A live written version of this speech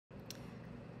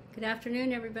Good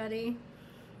afternoon, everybody.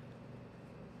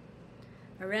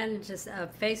 I ran into a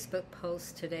Facebook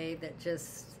post today that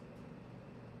just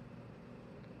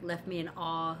left me in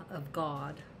awe of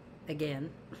God again,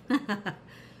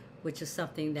 which is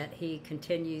something that He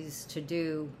continues to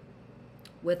do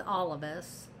with all of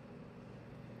us.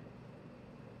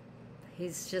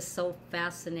 He's just so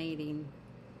fascinating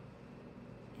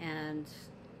and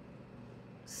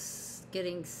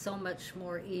getting so much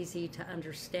more easy to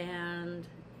understand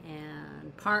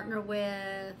and partner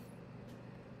with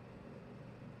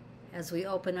as we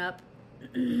open up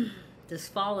this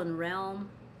fallen realm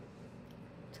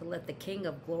to let the King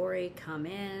of Glory come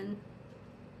in.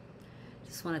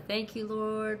 Just want to thank you,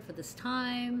 Lord, for this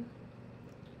time.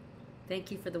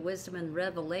 Thank you for the wisdom and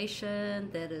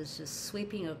revelation that is just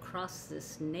sweeping across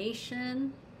this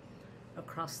nation,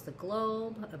 across the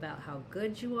globe, about how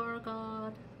good you are,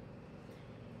 God.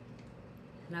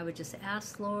 And I would just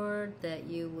ask, Lord, that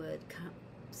you would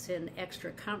send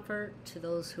extra comfort to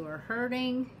those who are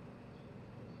hurting,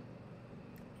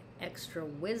 extra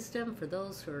wisdom for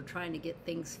those who are trying to get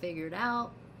things figured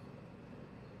out,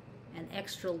 and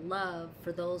extra love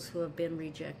for those who have been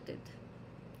rejected.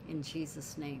 In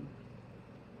Jesus' name.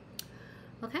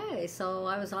 Okay, so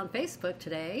I was on Facebook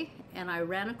today, and I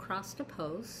ran across a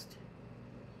post.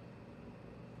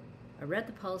 I read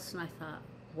the post, and I thought,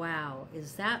 wow,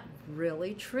 is that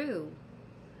really true?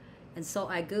 And so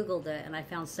I Googled it, and I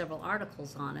found several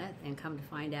articles on it, and come to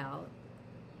find out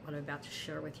what I'm about to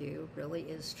share with you really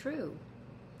is true.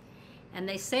 And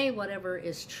they say whatever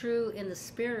is true in the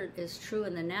spirit is true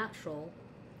in the natural,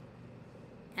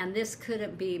 and this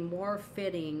couldn't be more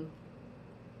fitting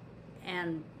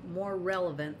and more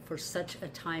relevant for such a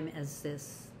time as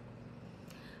this.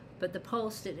 But the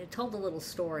post, it told a little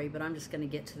story, but I'm just going to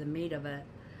get to the meat of it.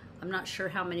 I'm not sure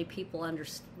how many people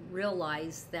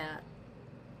realize that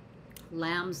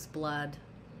lamb's blood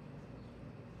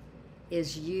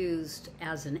is used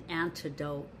as an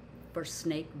antidote for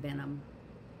snake venom.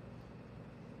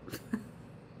 Okay,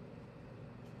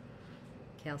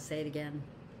 I'll say it again.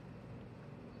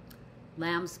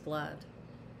 Lamb's blood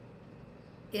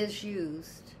is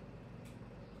used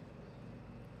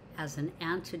as an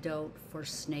antidote for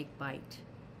snake bite.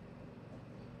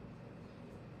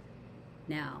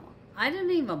 Now, I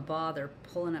didn't even bother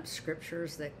pulling up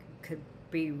scriptures that could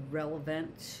be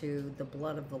relevant to the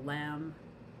blood of the lamb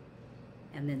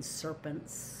and then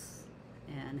serpents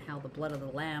and how the blood of the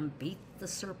lamb beat the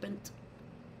serpent.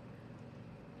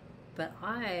 But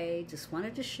I just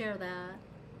wanted to share that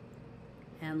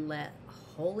and let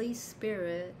Holy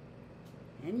Spirit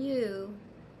and you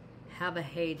have a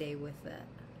heyday with it.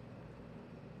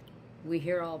 We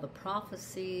hear all the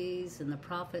prophecies and the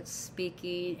prophets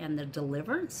speaking and the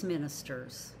deliverance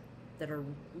ministers that are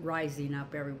rising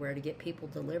up everywhere to get people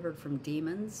delivered from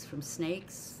demons, from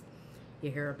snakes. You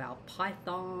hear about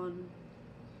Python,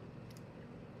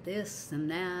 this and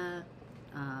that,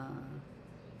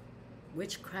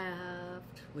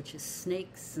 witchcraft, which is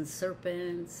snakes and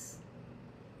serpents.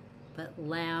 But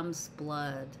lamb's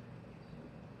blood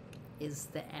is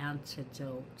the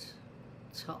antidote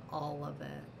to all of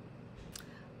it.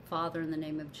 Father, in the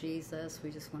name of Jesus,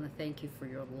 we just want to thank you for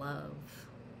your love.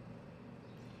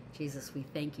 Jesus, we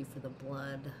thank you for the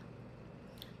blood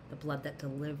that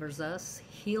delivers us,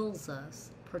 heals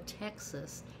us, protects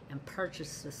us, and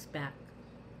purchases us back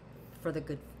for the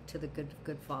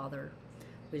good Father.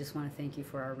 We just want to thank you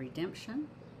for our redemption.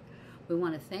 We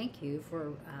want to thank you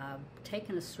for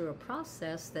taking us through a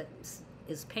process that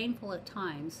is painful at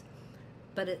times,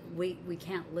 but we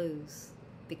can't lose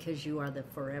because you are the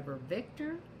forever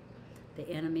victor. The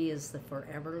enemy is the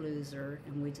forever loser,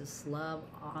 and we just love,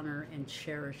 honor, and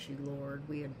cherish you, Lord.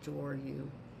 We adore you.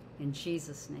 In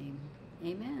Jesus' name,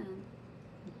 amen.